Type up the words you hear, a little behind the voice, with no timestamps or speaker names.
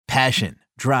Passion,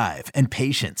 drive, and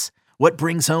patience. What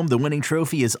brings home the winning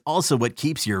trophy is also what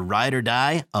keeps your ride or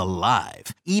die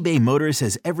alive. eBay Motors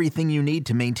has everything you need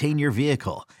to maintain your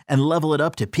vehicle and level it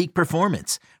up to peak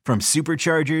performance, from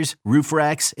superchargers, roof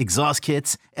racks, exhaust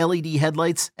kits, LED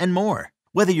headlights, and more.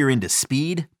 Whether you're into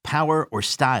speed, power, or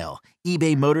style,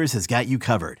 eBay Motors has got you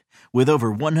covered. With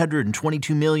over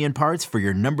 122 million parts for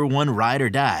your number one ride or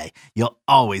die, you'll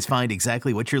always find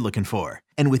exactly what you're looking for.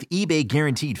 And with eBay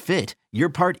Guaranteed Fit, your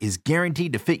part is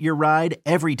guaranteed to fit your ride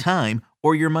every time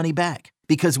or your money back.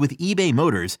 Because with eBay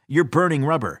Motors, you're burning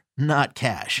rubber, not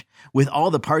cash. With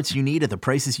all the parts you need at the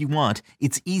prices you want,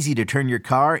 it's easy to turn your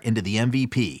car into the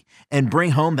MVP and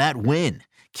bring home that win.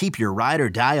 Keep your ride or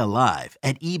die alive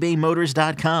at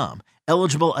ebaymotors.com.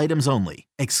 Eligible items only.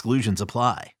 Exclusions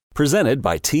apply. Presented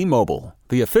by T-Mobile,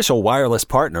 the official wireless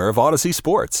partner of Odyssey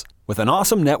Sports. With an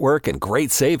awesome network and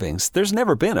great savings, there's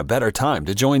never been a better time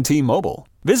to join T-Mobile.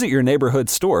 Visit your neighborhood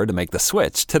store to make the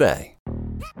switch today.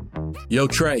 Yo,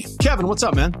 Trey. Kevin, what's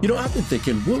up, man? You know, I've been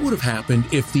thinking, what would have happened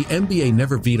if the NBA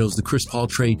never vetoes the Chris Paul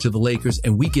trade to the Lakers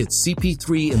and we get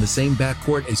CP3 in the same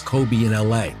backcourt as Kobe in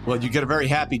LA? Well, you get a very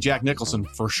happy Jack Nicholson,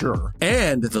 for sure.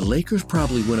 And the Lakers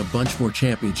probably win a bunch more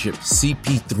championships.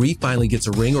 CP3 finally gets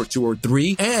a ring or two or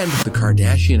three, and the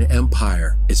Kardashian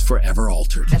empire is forever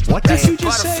altered. What did you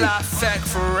just say?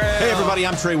 Hey, everybody,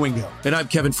 I'm Trey Wingo. And I'm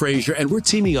Kevin Frazier, and we're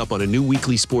teaming up on a new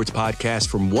weekly sports podcast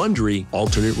from Wondery,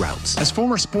 Alternate Routes. As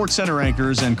former Sports Center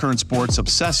anchors and current sports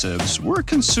obsessives, we're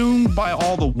consumed by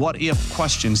all the what-if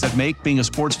questions that make being a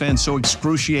sports fan so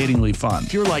excruciatingly fun.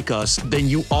 If you're like us, then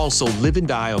you also live and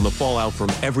die on the fallout from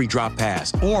every drop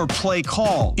pass. Or play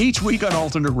call. Each week on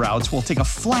Alternate Routes, we'll take a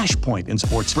flashpoint in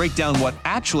sports, break down what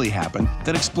actually happened,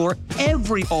 then explore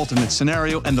every alternate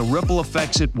scenario and the ripple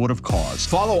effects it would have caused.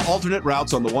 Follow Alternate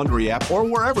Routes on the Wondery app or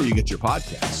wherever you get your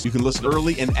podcasts. You can listen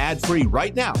early and ad-free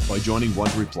right now by joining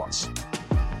Wondery Plus.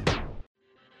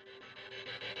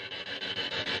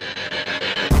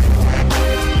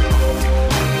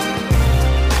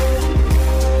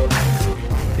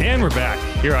 And we're back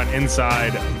here on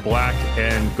Inside Black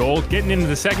and Gold, getting into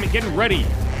the segment, getting ready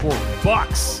for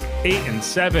Bucs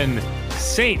 8-7,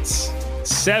 Saints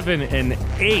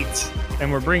 7-8,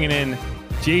 and we're bringing in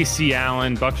J.C.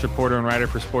 Allen, Bucs reporter and writer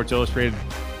for Sports Illustrated's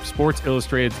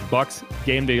Bucs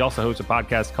Game Day. He also hosts a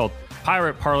podcast called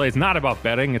Pirate Parlay. It's not about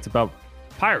betting; it's about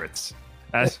pirates.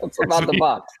 It's about the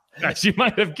Bucs, as you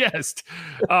might have guessed.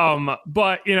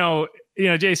 But you know,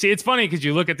 JC, it's funny because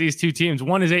you look at these two teams.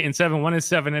 One is 8-7, one is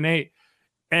 7-8.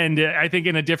 And I think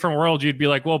in a different world, you'd be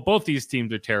like, well, both these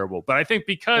teams are terrible. But I think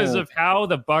because of how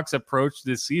the Bucs approached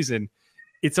this season,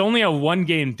 it's only a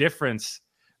one-game difference,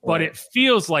 but it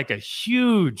feels like a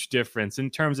huge difference in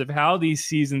terms of how these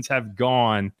seasons have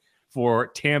gone for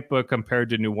Tampa compared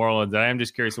to New Orleans. And I'm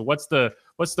just curious, so what's the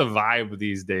vibe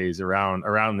these days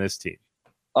around this team?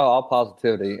 Oh, all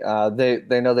positivity.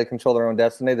 They know they control their own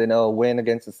destiny. They know a win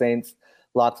against the Saints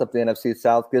locks up the NFC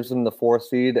South, gives them the 4th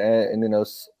seed, and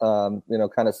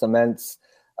kind of cements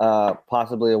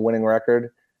possibly a winning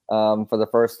record for the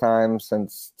first time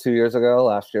since 2 years ago.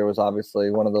 Last year was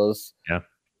obviously one of those,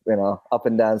 up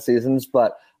and down seasons.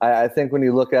 But I think when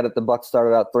you look at it, the Bucs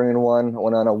started out 3-1,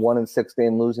 went on a 1-6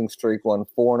 game losing streak, won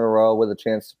 4 in a row with a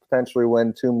chance to potentially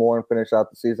win 2 more and finish out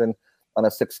the season on a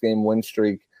 6-game win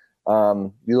streak.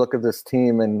 You look at this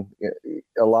team, and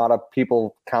a lot of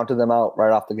people counted them out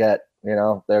right off the get.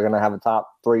 They're going to have a top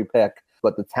 3 pick,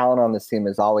 but the talent on this team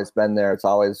has always been there. It's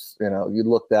always, you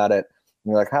looked at it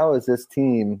and you're like, how is this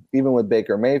team, even with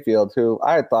Baker Mayfield, who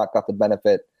I thought got the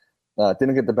benefit,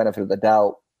 didn't get the benefit of the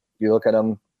doubt. You look at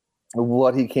him,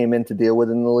 what he came in to deal with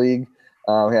in the league.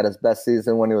 He had his best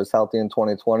season when he was healthy in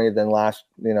 2020. Then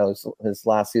his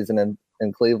last season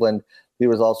in Cleveland, he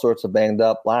was all sorts of banged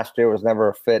up. Last year was never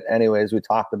a fit anyways. We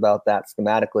talked about that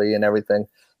schematically and everything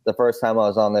the first time I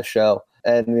was on this show.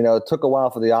 And, it took a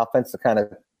while for the offense to kind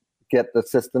of get the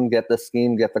system, get the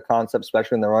scheme, get the concept,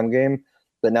 especially in the run game.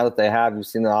 But now that they have, you've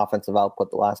seen the offensive output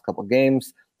the last couple of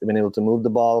games. They've been able to move the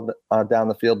ball down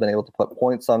the field, been able to put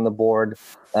points on the board.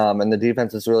 And the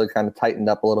defense has really kind of tightened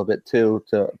up a little bit, too,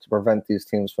 to prevent these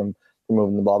teams from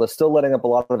moving the ball. They're still letting up a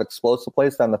lot of explosive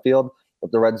plays down the field,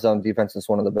 but the red zone defense is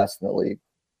one of the best in the league.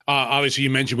 Obviously, you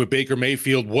mentioned with Baker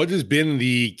Mayfield, what has been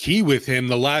the key with him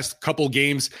the last couple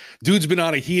games? Dude's been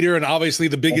on a heater, and obviously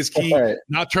the biggest key,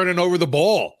 not turning over the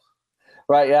ball.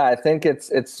 Right, yeah, I think it's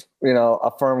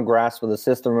a firm grasp of the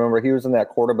system. Remember, he was in that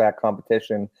quarterback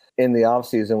competition in the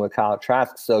offseason with Kyle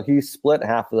Trask, so he split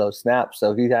half of those snaps.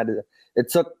 So he had to – it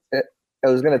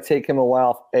was going to take him a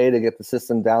while, to get the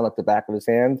system down at the back of his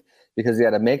hand. because he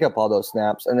had to make up all those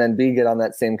snaps, and then B, get on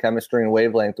that same chemistry and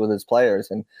wavelength with his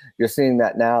players. And you're seeing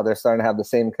that now. They're starting to have the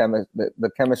same the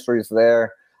chemistry is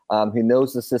there. He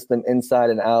knows the system inside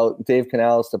and out. Dave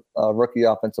Canales, the rookie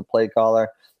offensive play caller,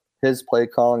 his play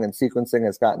calling and sequencing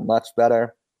has gotten much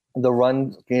better. The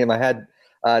run game, I had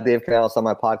Dave Canales on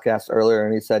my podcast earlier,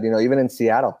 and he said, even in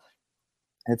Seattle,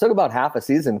 it took about half a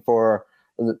season for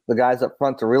the guys up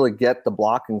front to really get the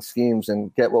blocking schemes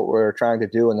and get what we're trying to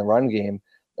do in the run game.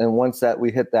 And once that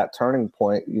we hit that turning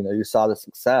point, you saw the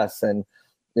success. And,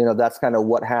 that's kind of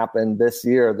what happened this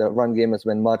year. The run game has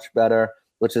been much better,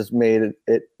 which has made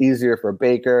it easier for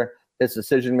Baker. His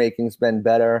decision-making's been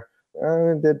better.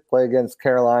 Did play against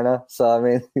Carolina. So, I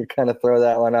mean, you kind of throw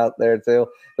that one out there too.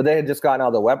 But they had just gotten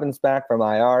all the weapons back from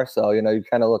IR. So, you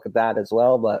kind of look at that as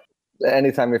well. But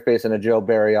anytime you're facing a Joe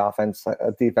Barry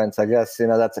defense, I guess,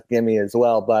 that's a gimme as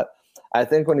well. But I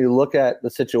think when you look at the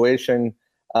situation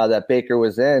that Baker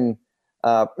was in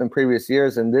previous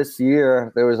years, and this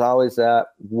year, there was always that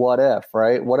what if,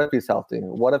 right? What if he's healthy?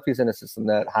 What if he's in a system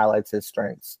that highlights his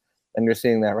strengths? And you're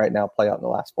seeing that right now play out in the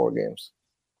last 4 games.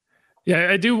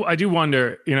 Yeah, I do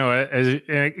wonder,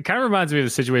 it kind of reminds me of the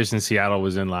situation Seattle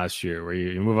was in last year, where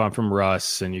you move on from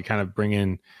Russ and you kind of bring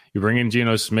in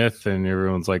Geno Smith, and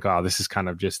everyone's like, oh, this is kind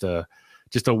of just a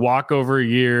walkover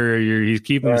year. He's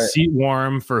keeping the seat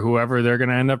warm for whoever they're going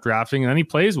to end up drafting. And then he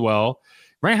plays well.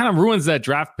 Right, kind of ruins that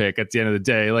draft pick at the end of the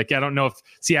day. Like, I don't know if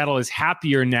Seattle is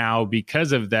happier now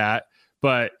because of that,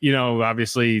 but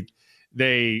obviously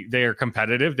they are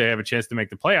competitive. They have a chance to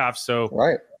make the playoffs. So,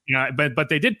 right. But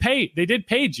they did pay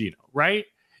Geno, right?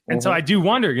 And so I do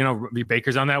wonder,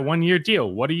 Baker's on that 1-year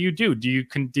deal. What do you do? Do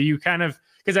you kind of,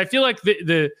 because I feel like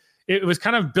it was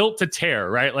kind of built to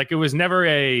tear, right? Like it was never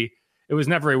a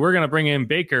we're going to bring in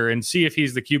Baker and see if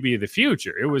he's the QB of the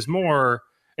future. It was more,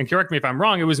 and correct me if I'm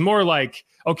wrong, it was more like,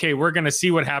 okay, we're going to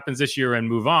see what happens this year and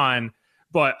move on.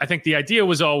 But I think the idea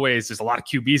was always, there's a lot of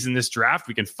QBs in this draft.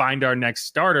 We can find our next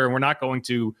starter, and we're not going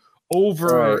to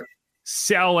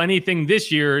sell anything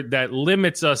this year that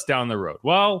limits us down the road.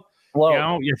 Well,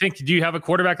 you think, do you have a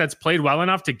quarterback that's played well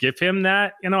enough to give him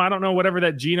that, I don't know, whatever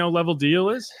that Geno level deal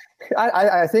is?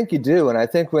 I think you do. And I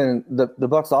think when the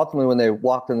Bucs ultimately, when they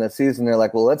walked in the season, they're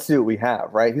like, well, let's see what we have,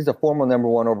 right? He's a former number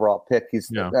 1 overall pick. He's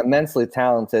immensely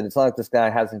talented. It's not like this guy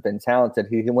hasn't been talented.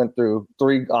 He went through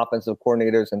 3 offensive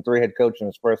coordinators and 3 head coaches in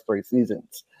his first 3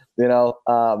 seasons.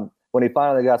 When he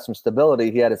finally got some stability,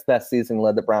 he had his best season,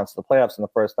 led the Browns to the playoffs in the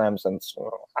first time since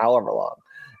however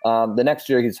long. The next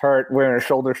year he's hurt, wearing a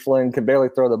shoulder sling, can barely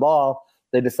throw the ball.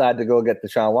 They decided to go get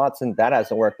Deshaun Watson. That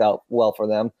hasn't worked out well for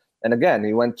them. And again,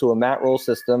 he went to a Matt Rule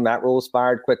system. Matt Rule was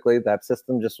fired quickly. That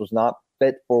system just was not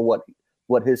fit for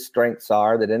what his strengths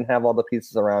are. They didn't have all the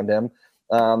pieces around him.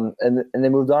 And they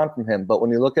moved on from him. But when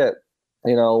you look at,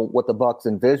 what the Bucs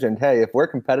envisioned, hey, if we're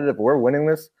competitive, we're winning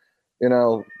this,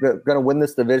 going to win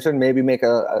this division, maybe make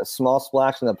a small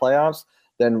splash in the playoffs,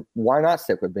 then why not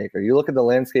stick with Baker? You look at the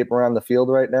landscape around the field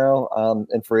right now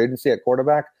in free agency at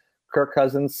quarterback, Kirk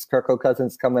Cousins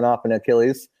coming off an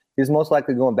Achilles. He's most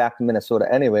likely going back to Minnesota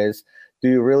anyways. Do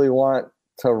you really want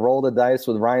to roll the dice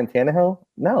with Ryan Tannehill?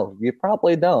 No, you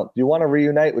probably don't. Do you want to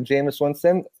reunite with Jameis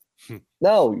Winston?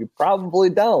 No, you probably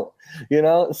don't.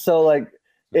 So like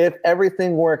if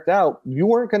everything worked out, you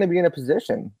weren't going to be in a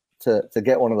position to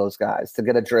get one of those guys, to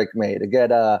get a Drake May, to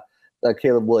get a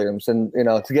Caleb Williams, and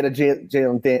to get a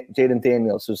Jaden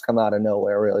Daniels, who's come out of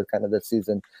nowhere really kind of this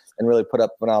season and really put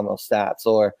up phenomenal stats.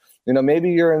 Or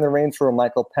maybe you're in the range for a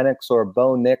Michael Penix or a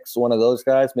Bo Nix, one of those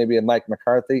guys, maybe a Mike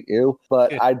McCarthy,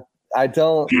 but I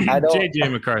don't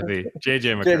JJ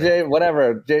McCarthy,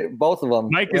 whatever, both of them.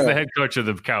 Mike is the head coach of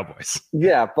the Cowboys.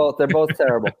 Yeah, they're both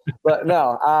terrible. But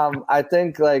no, I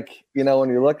think when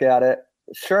you look at it,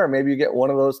 sure, maybe you get one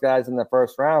of those guys in the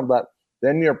first round, but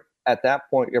then at that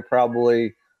point, you're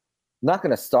probably not going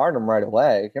to start them right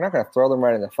away. You're not going to throw them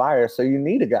right in the fire. So you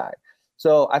need a guy.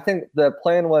 So I think the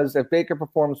plan was, if Baker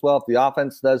performs well, if the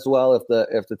offense does well, if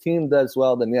the team does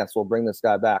well, then yes, we'll bring this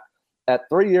guy back. At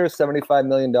 3 years, $75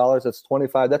 million, that's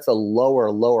 25. That's a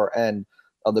lower end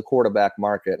of the quarterback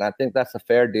market. And I think that's a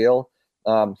fair deal.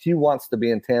 He wants to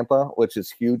be in Tampa, which is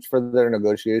huge for their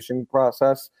negotiation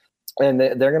process. And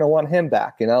they're going to want him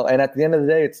back, And at the end of the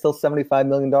day, it's still $75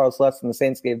 million less than the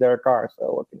Saints gave Derek Carr. So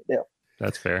what can you do?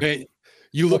 That's fair. Hey,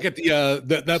 you look at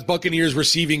that Buccaneers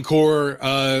receiving core.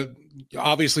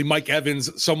 Obviously, Mike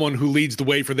Evans, someone who leads the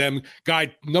way for them.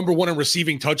 Guy number 1 in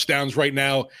receiving touchdowns right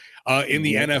now in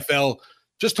the NFL.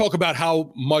 Just talk about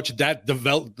how much that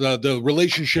developed, the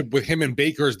relationship with him and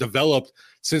Baker has developed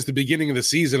since the beginning of the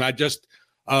season. It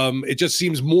just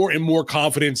seems more and more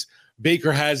confidence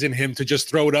Baker has in him to just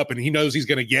throw it up, and he knows he's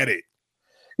going to get it.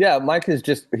 Yeah, Mike is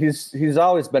he's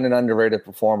always been an underrated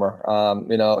performer.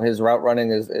 His route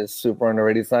running is super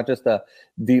underrated. It's not just a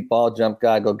deep ball jump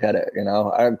guy, go get it.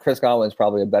 Chris Godwin's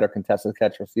probably a better contested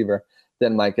catch receiver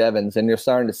than Mike Evans. And you're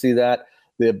starting to see that.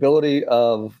 The ability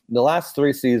of the last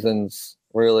 3 seasons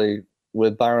really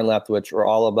with Byron Leftwich were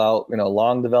all about,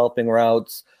 long developing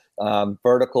routes,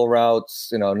 vertical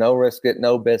routes, no risk it,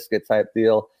 no biscuit type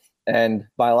deal. And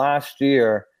by last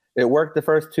year, it worked the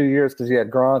first 2 years because you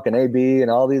had Gronk and AB and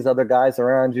all these other guys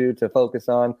around you to focus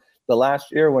on. The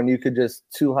last year when you could just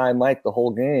too high Mike the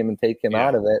whole game and take him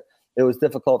out of it, it was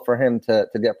difficult for him to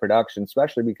get production,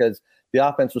 especially because the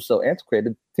offense was so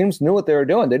antiquated. Teams knew what they were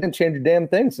doing. They didn't change a damn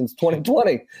thing since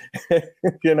 2020,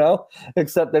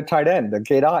 except their tight end, their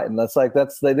Cade Otton.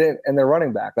 They didn't, and their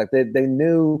running back. Like they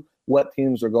knew what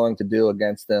teams were going to do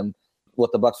against them,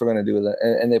 what the Bucs were going to do with it,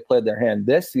 and they played their hand.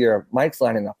 This year, Mike's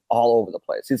lining up all over the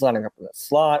place. He's lining up in the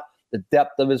slot. The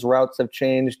depth of his routes have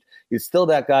changed. He's still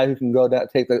that guy who can go down,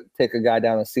 take a guy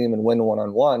down a seam and win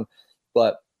one-on-one,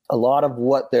 but a lot of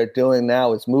what they're doing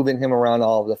now is moving him around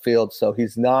all of the field, so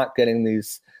he's not getting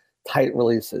these tight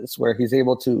releases where he's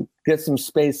able to get some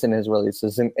space in his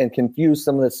releases and confuse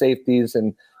some of the safeties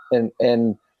and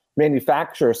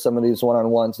manufacture some of these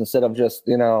one-on-ones instead of just,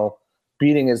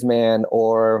 beating his man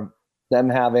or them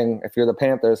having, if you're the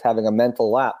Panthers, having a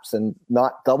mental lapse and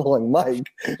not doubling Mike,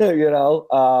 they're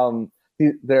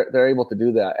able to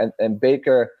do that. And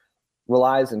Baker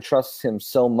relies and trusts him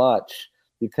so much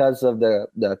because of the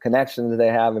connections they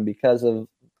have and because of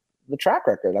the track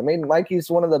record. I mean, Mikey's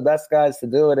one of the best guys to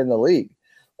do it in the league.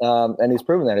 And he's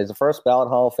proven that. He's a first ballot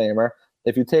Hall of Famer.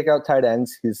 If you take out tight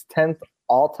ends, he's 10th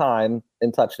all time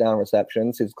in touchdown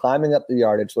receptions. He's climbing up the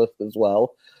yardage list as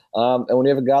well. And when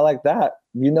you have a guy like that,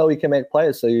 he can make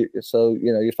plays. So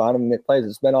you find him to make plays.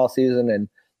 It's been all season, and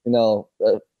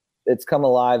it's come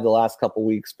alive the last couple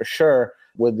weeks for sure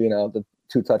with the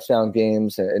 2 touchdown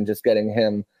games and just getting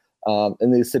him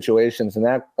in these situations. And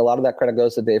that a lot of that credit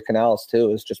goes to Dave Canales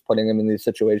too, is just putting him in these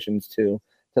situations to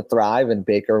thrive. And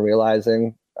Baker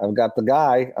realizing, I've got the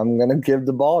guy, I'm going to give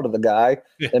the ball to the guy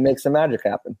and make some magic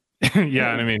happen.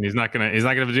 Yeah, and I mean he's not gonna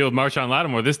have to deal with Marshawn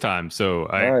Lattimore this time. So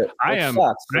I am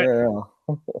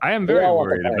very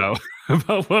worried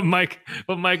about what Mike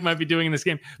might be doing in this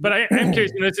game. But I am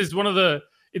curious. This is one of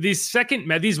these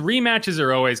rematches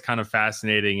are always kind of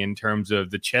fascinating in terms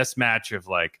of the chess match of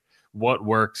like what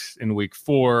works in week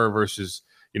 4 versus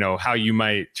how you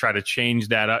might try to change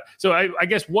that up. So I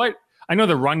guess I know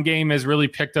the run game has really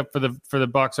picked up for the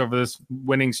Bucs over this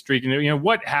winning streak.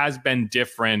 What has been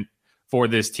different for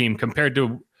this team compared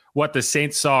to what the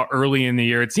Saints saw early in the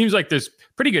year? It seems like there's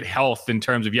pretty good health in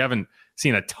terms of you haven't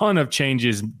seen a ton of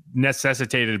changes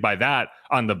necessitated by that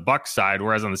on the Bucs side,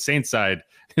 whereas on the Saints side,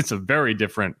 it's a very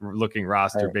different looking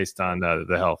roster based on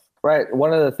the health. Right.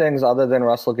 One of the things other than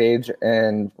Russell Gage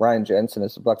and Ryan Jensen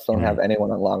is the Bucs don't have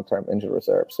anyone on long-term injured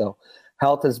reserve. So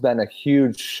health has been a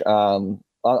huge on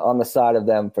the side of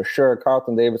them for sure.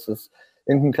 Carlton Davis is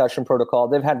in concussion protocol.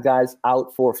 They've had guys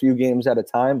out for a few games at a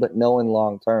time, but no in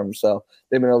long-term. So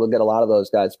they've been able to get a lot of those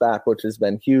guys back, which has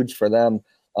been huge for them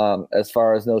as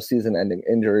far as no season-ending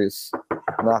injuries.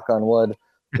 Knock on wood.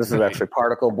 This is actually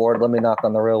particle board. Let me knock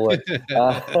on the real wood.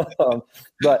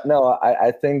 But no,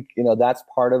 I think, that's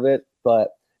part of it. But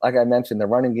like I mentioned, the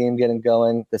running game getting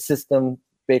going, the system,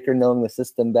 Baker knowing the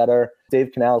system better,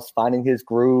 Dave Canales finding his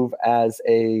groove as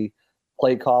a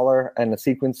play caller and a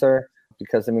sequencer,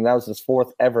 because, that was his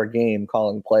 4th ever game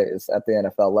calling plays at the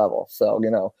NFL level. So,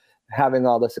 having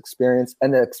all this experience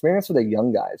and the experience with the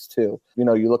young guys too.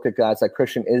 You look at guys like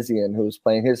Christian Izzian, who's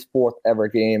playing his 4th ever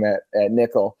game at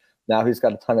nickel. Now he's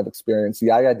got a ton of experience.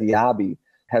 Yaya Diaby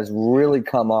has really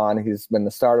come on. He's been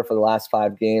the starter for the last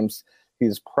 5 games.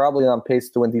 He's probably on pace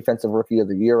to win Defensive Rookie of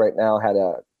the Year right now. Had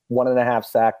a 1.5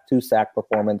 sack, 2 sack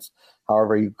performance,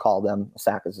 however you call them. A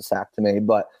sack is a sack to me,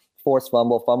 but forced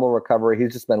fumble recovery.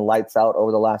 He's just been lights out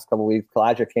over the last couple of weeks.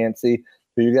 Elijah Cansey,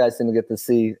 who you guys didn't get to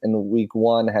see in week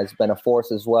 1, has been a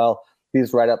force as well.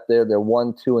 He's right up there. They're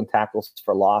 1-2 in tackles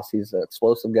for loss. He's an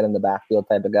explosive, get in the backfield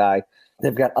type of guy.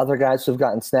 They've got other guys who've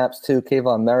gotten snaps too.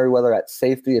 Kayvon Merriweather at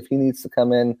safety if he needs to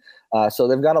come in. So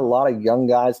they've got a lot of young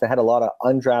guys. They had a lot of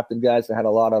undrafted guys. They had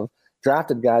a lot of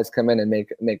drafted guys come in and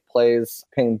make plays.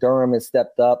 Payne Durham has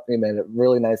stepped up. He made a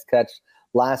really nice catch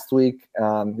last week.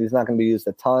 He's not going to be used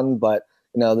a ton, but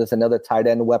there's another tight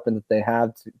end weapon that they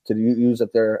have to use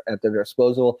at their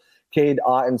disposal. Cade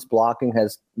Otton's blocking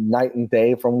has night and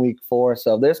day from week 4.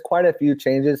 So there's quite a few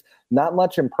changes, not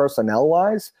much in personnel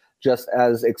wise, just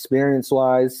as experience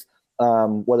wise,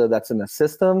 whether that's in the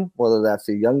system, whether that's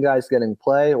the young guys getting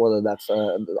play, whether that's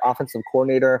the offensive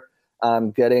coordinator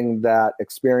getting that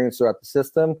experience throughout the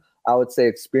system. I would say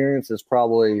experience is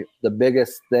probably the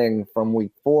biggest thing from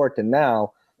week 4 to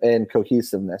now, and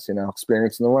cohesiveness,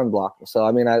 experience in the run block. So,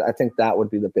 I mean, I think that would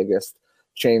be the biggest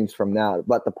change from now.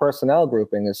 But the personnel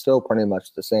grouping is still pretty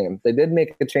much the same. They did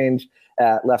make a change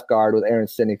at left guard with Aaron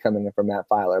Stinney coming in from Matt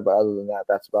Filer, but other than that,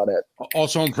 that's about it.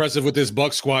 Also impressive with this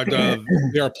Bucs squad.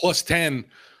 They are plus 10,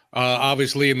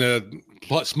 obviously, in the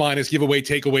plus-minus giveaway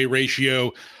takeaway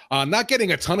ratio. Not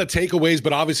getting a ton of takeaways,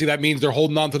 but obviously that means they're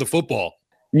holding on to the football.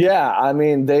 Yeah, I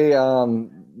mean, they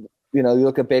you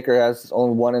look at Baker has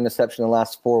only 1 interception in the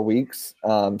last 4 weeks.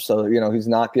 So, he's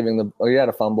not giving he had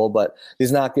a fumble, but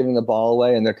he's not giving the ball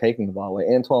away, and they're taking the ball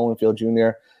away. Antoine Winfield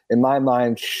Jr., in my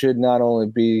mind, should not only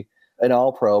be an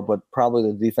all-pro, but probably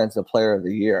the defensive player of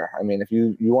the year. I mean, if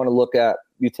you want to look at,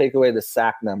 you take away the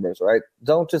sack numbers, right?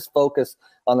 Don't just focus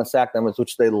on the sack numbers,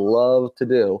 which they love to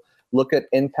do. Look at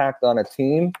impact on a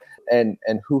team and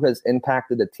who has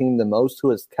impacted the team the most, who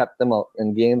has kept them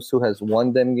in games, who has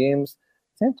won them games.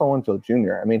 Antoine Winfield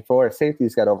Jr. I mean, for a safety,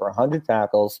 he's got over 100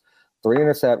 tackles, 3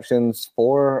 interceptions,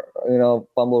 4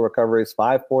 fumble recoveries,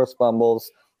 5 forced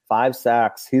fumbles, 5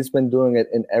 sacks. He's been doing it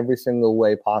in every single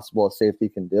way possible a safety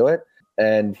can do it,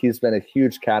 and he's been a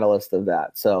huge catalyst of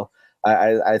that. So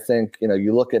I think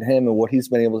you look at him and what he's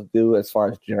been able to do as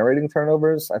far as generating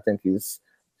turnovers. I think he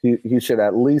should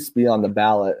at least be on the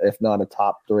ballot, if not a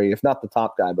top 3, if not the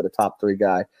top guy, but a top 3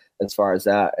 guy as far as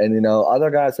that. And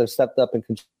other guys have stepped up and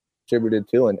contributed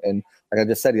too, and like I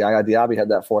just said, Diaby had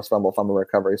that forced fumble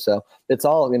recovery. So it's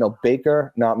all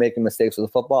Baker not making mistakes with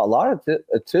the football. A lot of it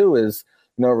too is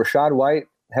Rachaad White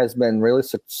has been really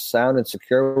sound and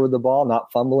secure with the ball,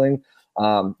 not fumbling.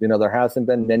 There hasn't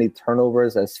been many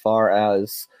turnovers as far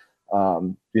as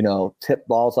tip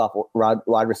balls off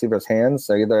wide receivers' hands.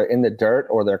 They're either in the dirt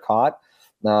or they're caught.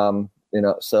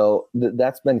 So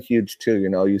that's been huge too.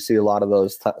 You see a lot of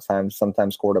those times.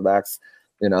 Sometimes quarterbacks,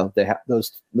 they have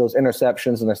those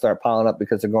interceptions and they start piling up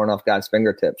because they're going off guys'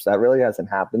 fingertips. That really hasn't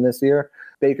happened this year.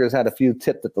 Baker's had a few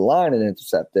tipped at the line and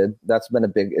intercepted. That's been a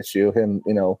big issue. Him,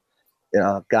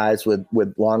 guys with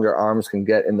longer arms can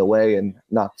get in the way and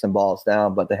knock some balls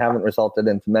down, but they haven't resulted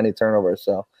in many turnovers.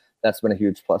 So that's been a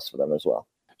huge plus for them as well.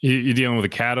 You dealing with a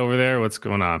cat over there? What's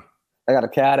going on? I got a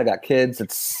cat. I got kids.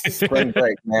 It's spring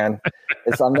break, man.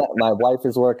 My wife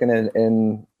is working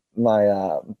in my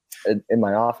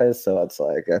office, so I'm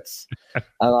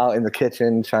out in the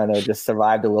kitchen trying to just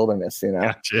survive the wilderness.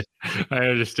 Gotcha. I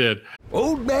understood.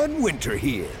 Old Man Winter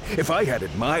here. If I had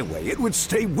it my way, it would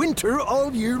stay winter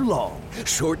all year long.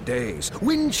 Short days,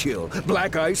 wind chill,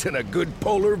 black ice, and a good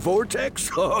polar vortex.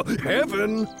 Oh,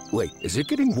 heaven. Wait, is it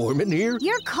getting warm in here?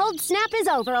 Your cold snap is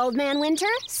over, Old Man Winter.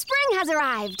 Spring has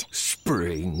arrived.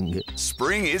 Spring.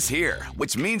 Spring is here,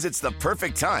 which means it's the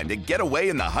perfect time to get away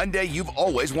in the Hyundai you've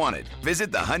always wanted.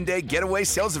 Visit the Hyundai Getaway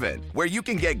Sales Event, where you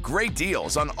can get great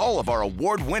deals on all of our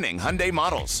award-winning Hyundai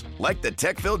models, like the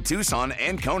tech-filled Tucson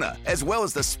and Kona, as well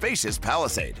as the spacious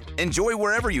Palisade. Enjoy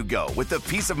wherever you go with the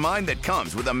peace of mind that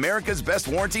comes with America's best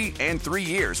warranty and 3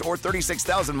 years or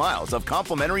 36,000 miles of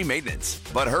complimentary maintenance.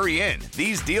 But hurry in,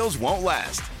 these deals won't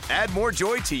last. Add more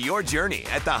joy to your journey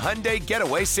at the Hyundai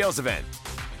Getaway Sales Event.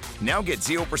 Now get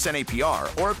 0%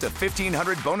 APR or up to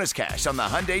 $1,500 bonus cash on the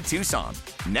Hyundai Tucson.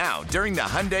 Now, during the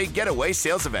Hyundai Getaway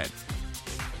Sales Event.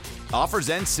 Offers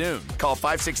end soon. Call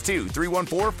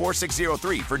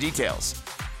 562-314-4603 for details.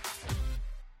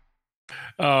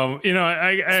 I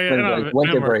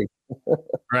winter break.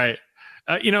 Right.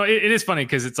 It is funny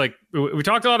because it's like we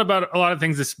talked a lot about a lot of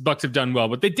things the Bucs have done well,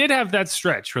 but they did have that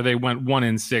stretch where they went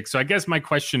 1-6. So I guess my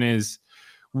question is,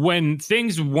 when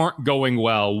things weren't going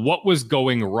well, what was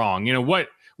going wrong? What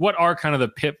are kind of the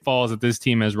pitfalls that this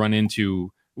team has run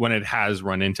into when it has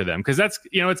run into them? Because that's,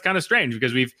 it's kind of strange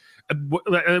because we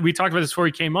talked about this before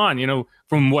we came on.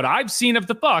 From what I've seen of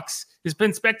the Bucs, it's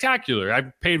been spectacular.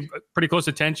 I've paid pretty close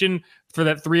attention for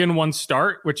that 3-1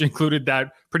 start, which included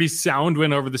that pretty sound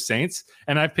win over the Saints.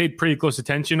 And I've paid pretty close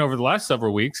attention over the last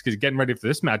several weeks because getting ready for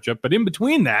this matchup. But in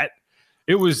between that,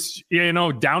 it was,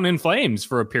 down in flames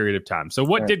for a period of time. So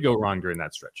what did go wrong during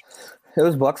that stretch? It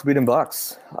was Bucs beating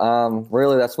Bucs.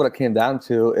 Really, that's what it came down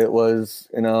to. It was,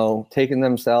 taking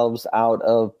themselves out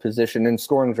of position in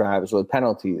scoring drives with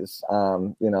penalties,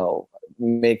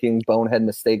 making bonehead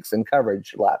mistakes in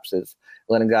coverage lapses,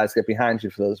 letting guys get behind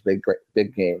you for those big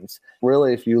gains.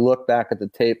 Really, if you look back at the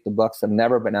tape, the Bucs have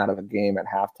never been out of a game at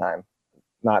halftime.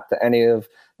 Not to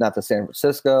San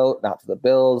Francisco, not to the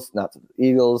Bills, not to the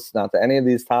Eagles, not to any of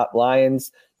these top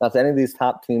Lions, not to any of these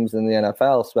top teams in the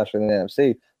NFL, especially in the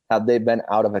NFC, have they been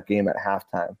out of a game at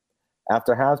halftime.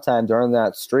 After halftime, during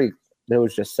that streak, there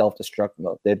was just self-destruct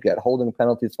mode. They'd get holding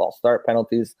penalties, false start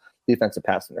penalties. defensive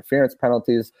pass interference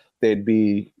penalties. They'd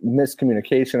be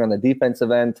miscommunication on the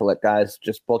defensive end to let guys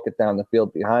just book it down the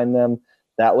field behind them.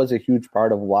 That was a huge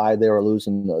part of why they were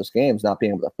losing those games, not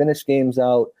being able to finish games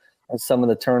out. And some of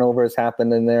the turnovers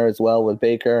happened in there as well with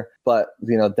Baker. But,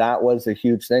 that was a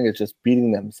huge thing, is just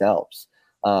beating themselves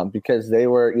because they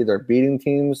were either beating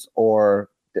teams or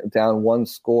down one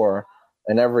score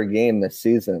in every game this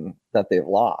season that they've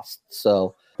lost.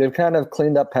 So they've kind of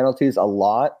cleaned up penalties a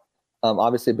lot.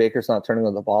 Obviously, Baker's not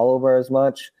turning the ball over as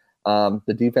much.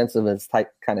 The defensive is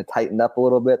kind of tightened up a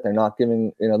little bit. They're not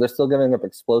giving, they're still giving up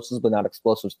explosives, but not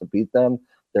explosives to beat them.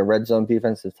 Their red zone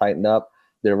defense has tightened up.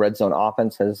 Their red zone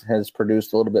offense has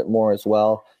produced a little bit more as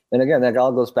well. And again, that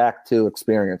all goes back to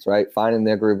experience, right? Finding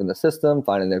their groove in the system,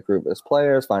 finding their groove as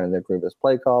players, finding their groove as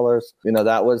play callers.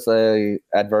 That was a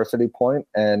adversity point,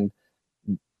 and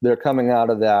they're coming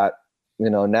out of that,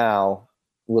 now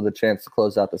with a chance to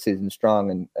close out the season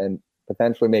strong and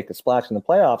potentially make a splash in the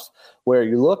playoffs, where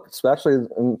you look, especially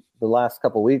in the last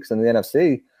couple of weeks in the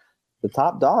NFC, the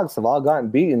top dogs have all gotten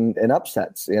beaten in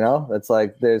upsets. It's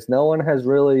like there's no one has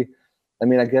really. I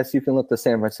mean, I guess you can look to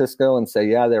San Francisco and say,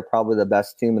 yeah, they're probably the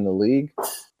best team in the league,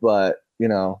 but,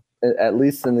 at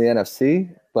least in the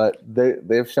NFC, but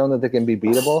they've shown that they can be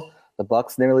beatable. The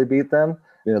Bucs nearly beat them.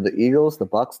 The Eagles, the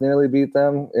Bucs nearly beat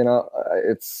them.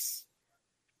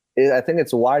 I think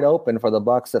it's wide open for the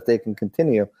Bucs if they can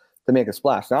continue to make a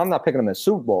splash. Now, I'm not picking them as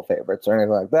Super Bowl favorites or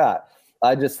anything like that.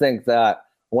 I just think that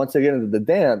once they get into the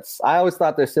dance, I always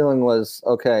thought their ceiling was,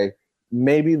 okay,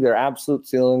 maybe their absolute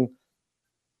ceiling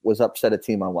was upset a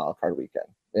team on Wild Card Weekend.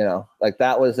 Like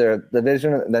that was their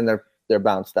division, and then they're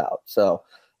bounced out. So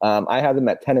I have them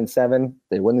at 10-7.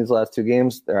 They win these last two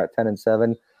games, they're at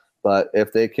 10-7. But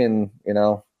if they can,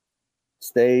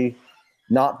 stay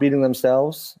not beating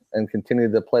themselves and continue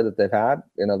the play that they've had,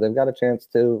 they've got a chance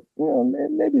to,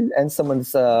 maybe end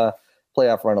someone's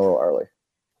playoff run a little early.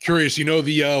 Curious,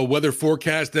 the weather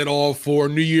forecast at all for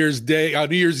New Year's Day,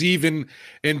 New Year's Eve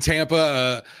in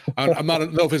Tampa? I'm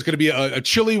not know if it's going to be a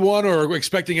chilly one or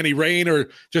expecting any rain or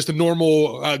just a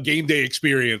normal game day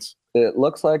experience. It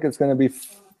looks like it's going to be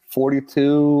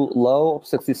 42 low,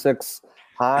 66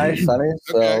 high, sunny.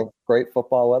 So great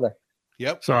football weather.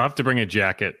 Yep. So I'll have to bring a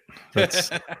jacket. It's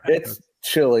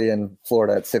chilly in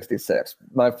Florida at 66.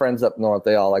 My friends up north,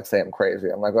 they all say I'm crazy.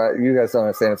 I'm like, well, you guys don't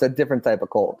understand. It's a different type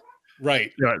of cold.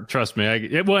 Right. Yeah, trust me.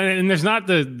 And there's not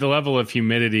the level of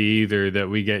humidity either that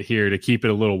we get here to keep it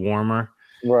a little warmer.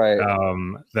 Right.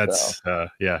 Guys,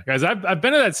 I've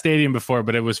been to that stadium before,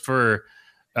 but it was for,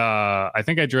 I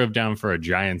think I drove down for a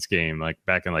Giants game,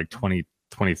 back in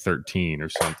 2013 or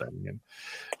something.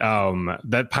 And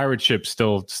that pirate ship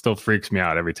still freaks me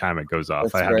out every time it goes off.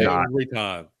 That's I have great. not. Every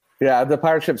time. Yeah. The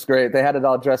pirate ship's great. They had it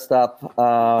all dressed up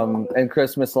and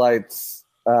Christmas lights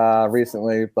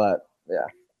recently, but yeah.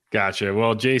 Gotcha.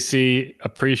 Well, JC,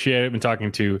 appreciate it. Been talking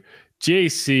to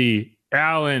JC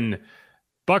Allen,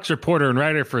 Bucs reporter and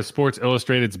writer for Sports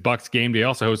Illustrated's Bucs Game Day.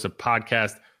 Also hosts a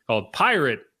podcast called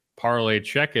Pirate Parlay.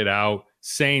 Check it out.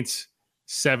 Saints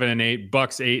 7-8,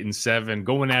 Bucs 8-7,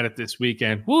 going at it this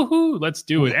weekend. Woohoo! Let's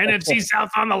do it. NFC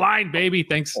South on the line, baby.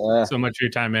 Thanks so much for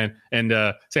your time, man. And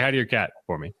say hi to your cat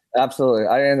for me. Absolutely.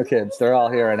 I and the kids. They're all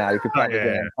here right now. You can talk to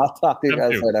them. I'll talk to you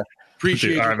guys later.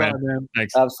 Appreciate your time, man.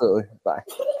 Thanks. Absolutely. Bye.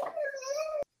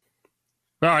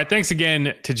 All right. Thanks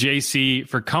again to JC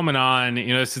for coming on.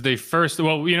 This is the first.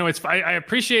 Well, I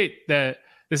appreciate that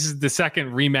this is the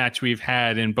second rematch we've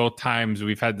had, and both times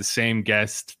we've had the same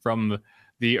guest from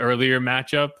the earlier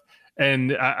matchup.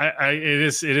 And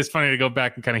it is funny to go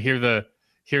back and kind of hear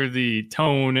the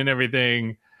tone and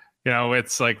everything.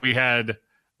 It's like we had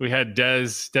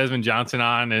Desmond Johnson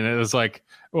on, and it was like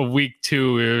week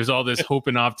 2. There was all this hope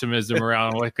and optimism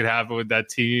around what could happen with that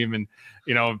team, and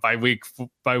by week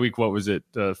what was it?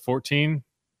 14,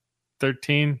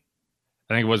 13?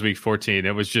 I think it was week 14.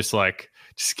 It was just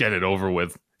just get it over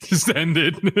with, just end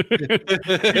it.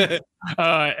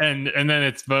 And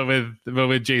then but with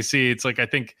JC, it's I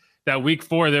think that week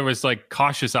 4 there was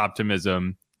cautious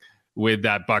optimism with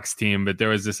that Bucs team, but there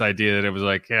was this idea that it was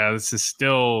this is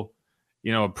still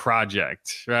a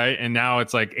project, right? And now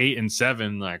it's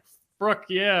 8-7, fuck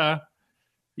yeah.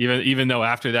 Even though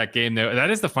after that game, that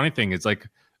is the funny thing. It's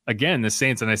again, the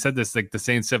Saints, and I said this, the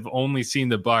Saints have only seen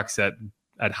the Bucs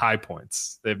at high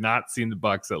points. They've not seen the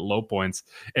Bucs at low points,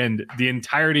 and the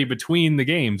entirety between the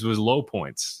games was low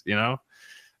points.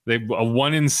 They've a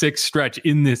 1-6 stretch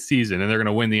in this season, and they're going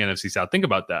to win the NFC South. Think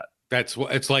about that. That's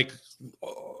what it's like.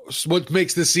 What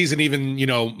makes this season even? You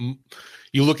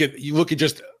look at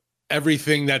just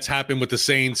everything that's happened with the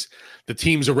Saints, the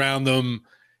teams around them,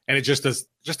 and it just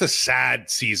just a sad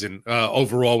season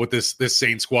overall with this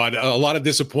Saints squad. A lot of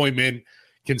disappointment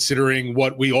considering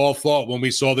what we all thought when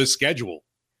we saw this schedule.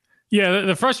 Yeah,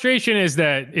 the frustration is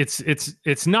that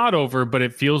it's not over, but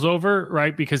it feels over,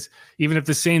 right? Because even if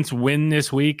the Saints win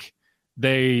this week,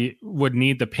 they would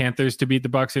need the Panthers to beat the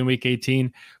Bucs in Week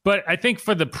 18. But I think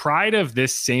for the pride of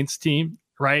this Saints team,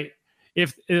 right?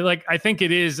 I think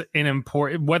it is an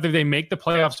important, whether they make the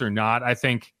playoffs or not. I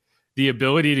think the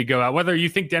ability to go out, whether you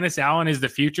think Dennis Allen is the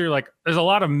future, like there's a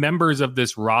lot of members of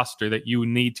this roster that you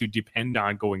need to depend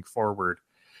on going forward.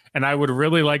 And I would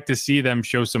really like to see them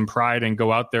show some pride and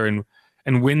go out there and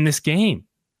win this game,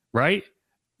 right?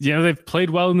 They've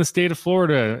played well in the state of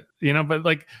Florida,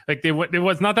 but it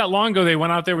was not that long ago. They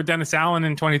went out there with Dennis Allen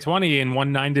in 2020 and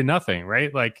won 9-0,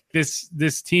 right? Like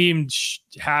this team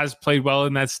has played well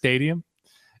in that stadium.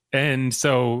 And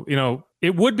so,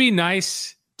 it would be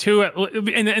nice to,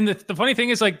 and the funny thing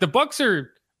is like the Bucs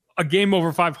are a game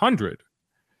over 500,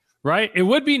 right? It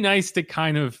would be nice to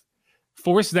kind of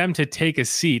force them to take a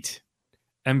seat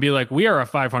and be like, we are a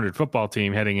 500 football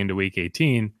team heading into Week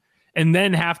 18, and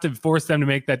then have to force them to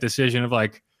make that decision of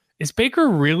like, is Baker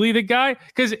really the guy?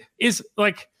 Because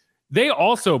they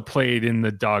also played in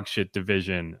the dog shit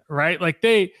division, right? Like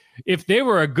if they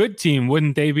were a good team,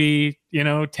 wouldn't they be,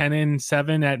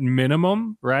 10-7 at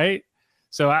minimum, right?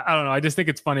 So I don't know. I just think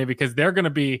it's funny because they're going to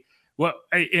be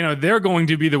they're going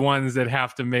to be the ones that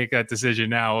have to make that decision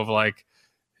now of like,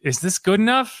 is this good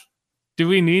enough? Do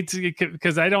we need to?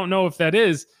 Because I don't know if that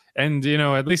is. And,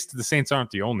 at least the Saints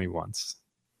aren't the only ones.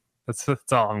 That's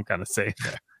all I'm kind of saying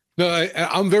there. No,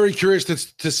 I'm very curious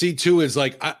to see, too, is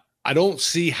like, I don't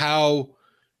see how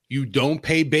you don't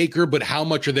pay Baker, but how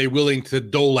much are they willing to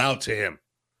dole out to him?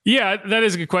 Yeah, that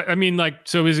is a good question. I mean,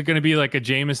 so is it going to be like a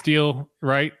Jameis deal,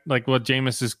 right? Like what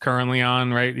Jameis is currently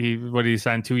on, right? He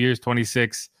signed 2 years,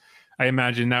 26. I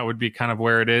imagine that would be kind of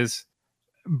where it is.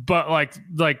 But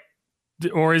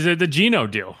or is it the Geno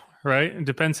deal, right? It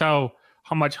depends how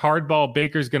much hardball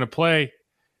Baker's going to play.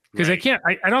 Because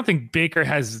right. I don't think Baker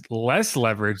has less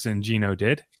leverage than Geno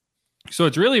did. So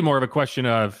it's really more of a question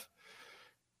of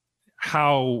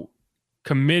how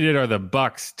committed are the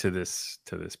Bucs to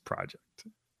this project.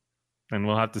 And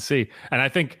we'll have to see. And I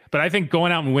think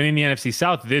going out and winning the NFC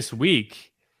South this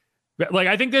week,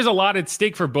 I think there's a lot at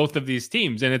stake for both of these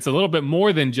teams. And it's a little bit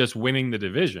more than just winning the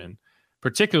division,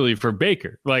 particularly for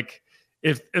Baker.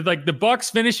 If the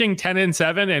Bucs finishing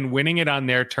 10-7 and winning it on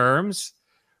their terms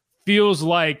feels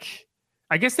like,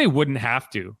 I guess they wouldn't have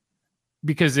to,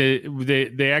 because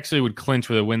they actually would clinch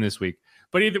with a win this week.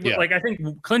 But I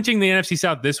think clinching the NFC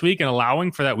South this week and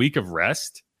allowing for that week of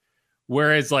rest,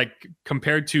 whereas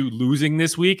compared to losing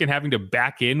this week and having to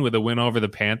back in with a win over the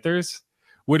Panthers,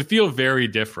 would feel very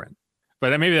different.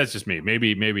 But maybe that's just me.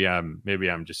 Maybe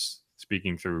I'm just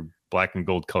speaking through black and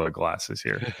gold colored glasses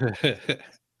here.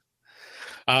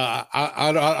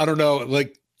 I don't know.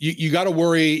 Like you got to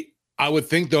worry. I would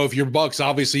think though, if you're Bucs,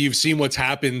 obviously you've seen what's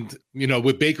happened,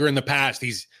 with Baker in the past.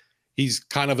 He's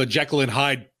kind of a Jekyll and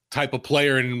Hyde type of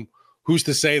player, and who's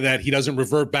to say that he doesn't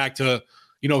revert back to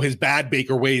his bad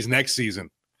Baker ways next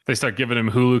season? They start giving him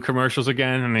Hulu commercials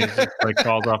again, and he just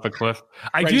falls off a cliff.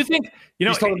 I do think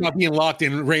he's talking about being locked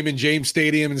in Raymond James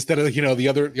Stadium instead of the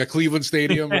other Cleveland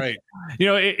Stadium, right?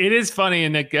 It is funny,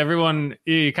 and everyone,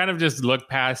 you kind of just look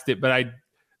past it, but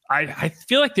I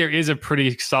feel like there is a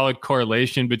pretty solid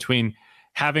correlation between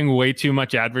having way too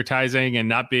much advertising and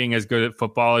not being as good at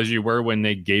football as you were when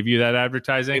they gave you that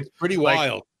advertising. It's pretty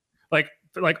wild.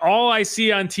 Like all I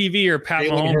see on TV are Pat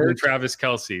Mahomes and Travis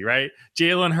Kelce, right?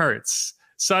 Jalen Hurts.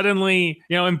 Suddenly,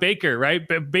 and Baker, right?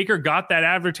 But Baker got that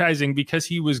advertising because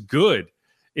he was good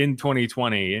in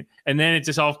 2020. And then it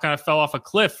just all kind of fell off a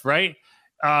cliff, right?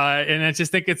 And I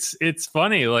just think it's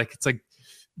funny.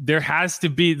 There has to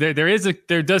be,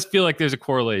 there does feel like there's a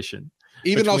correlation.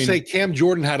 Even I'll say Cam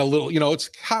Jordan had a little,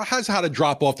 has had a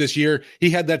drop off this year. He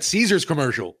had that Caesars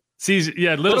commercial.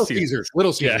 Little Caesars,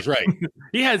 right?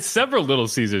 He had several Little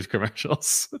Caesars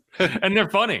commercials, and they're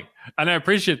funny, and I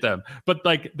appreciate them. But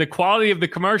the quality of the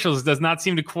commercials does not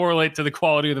seem to correlate to the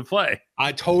quality of the play.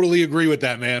 I totally agree with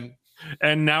that, man.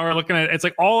 And now we're looking at it's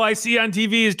like all I see on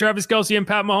TV is Travis Kelce and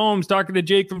Pat Mahomes talking to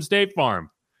Jake from State Farm,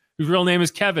 whose real name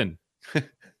is Kevin.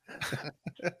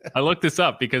 I looked this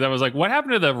up because I was like, what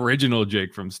happened to the original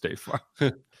Jake from State Farm?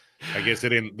 I guess they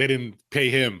didn't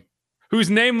pay him. Whose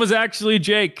name was actually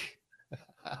Jake.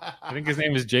 I think his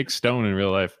name is Jake Stone in real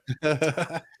life.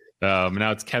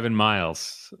 Now it's Kevin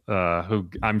Miles, who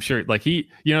I'm sure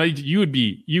you would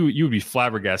be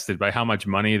flabbergasted by how much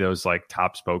money those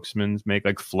top spokesmen make.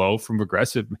 Like Flo from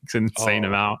Progressive makes an insane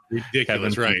amount.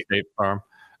 Ridiculous, Kevin right? State Farm.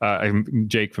 I'm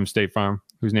Jake from State Farm,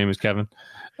 whose name is Kevin.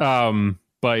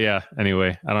 But yeah,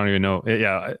 anyway, I don't even know.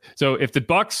 Yeah. So if the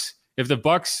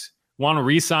Bucs want to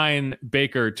re-sign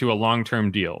Baker to a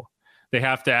long-term deal, they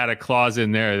have to add a clause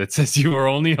in there that says you are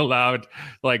only allowed,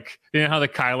 like, you know how the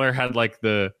Kyler had like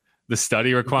the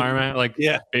study requirement, like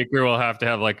Baker will have to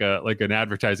have like an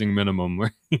advertising minimum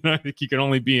where you can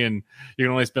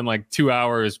only spend like 2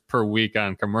 hours per week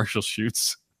on commercial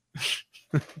shoots.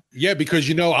 Yeah, because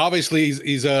obviously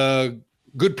he's a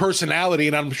good personality,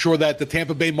 and I'm sure that the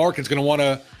Tampa Bay market's going to want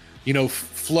to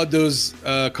flood those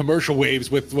commercial waves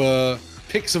with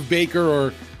pics of Baker,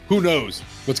 or who knows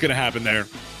what's going to happen there.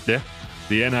 Yeah,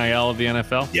 the NIL of the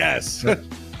NFL. Yes.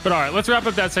 But all right, let's wrap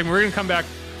up that segment. We're going to come back.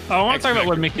 I want to talk about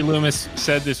what Mickey Loomis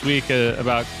said this week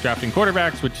about drafting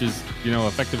quarterbacks, which is,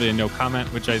 effectively a no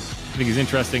comment, which I think is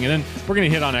interesting. And then we're going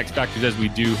to hit on X Factors as we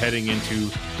do heading into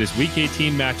this Week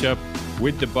 18 matchup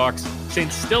with the Bucs.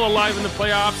 Saints still alive in the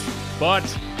playoffs, but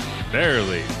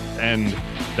barely. And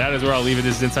that is where I'll leave it.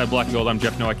 This is Inside Black and Gold. I'm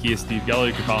Jeff Nowak. He is Steve Geller.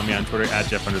 You can follow me on Twitter at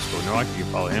Jeff_Nowak. You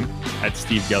can follow him at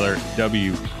Steve Geller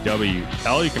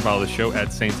WWL. You can follow the show at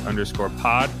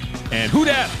Saints_pod. And who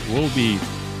dat? We'll be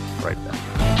right back.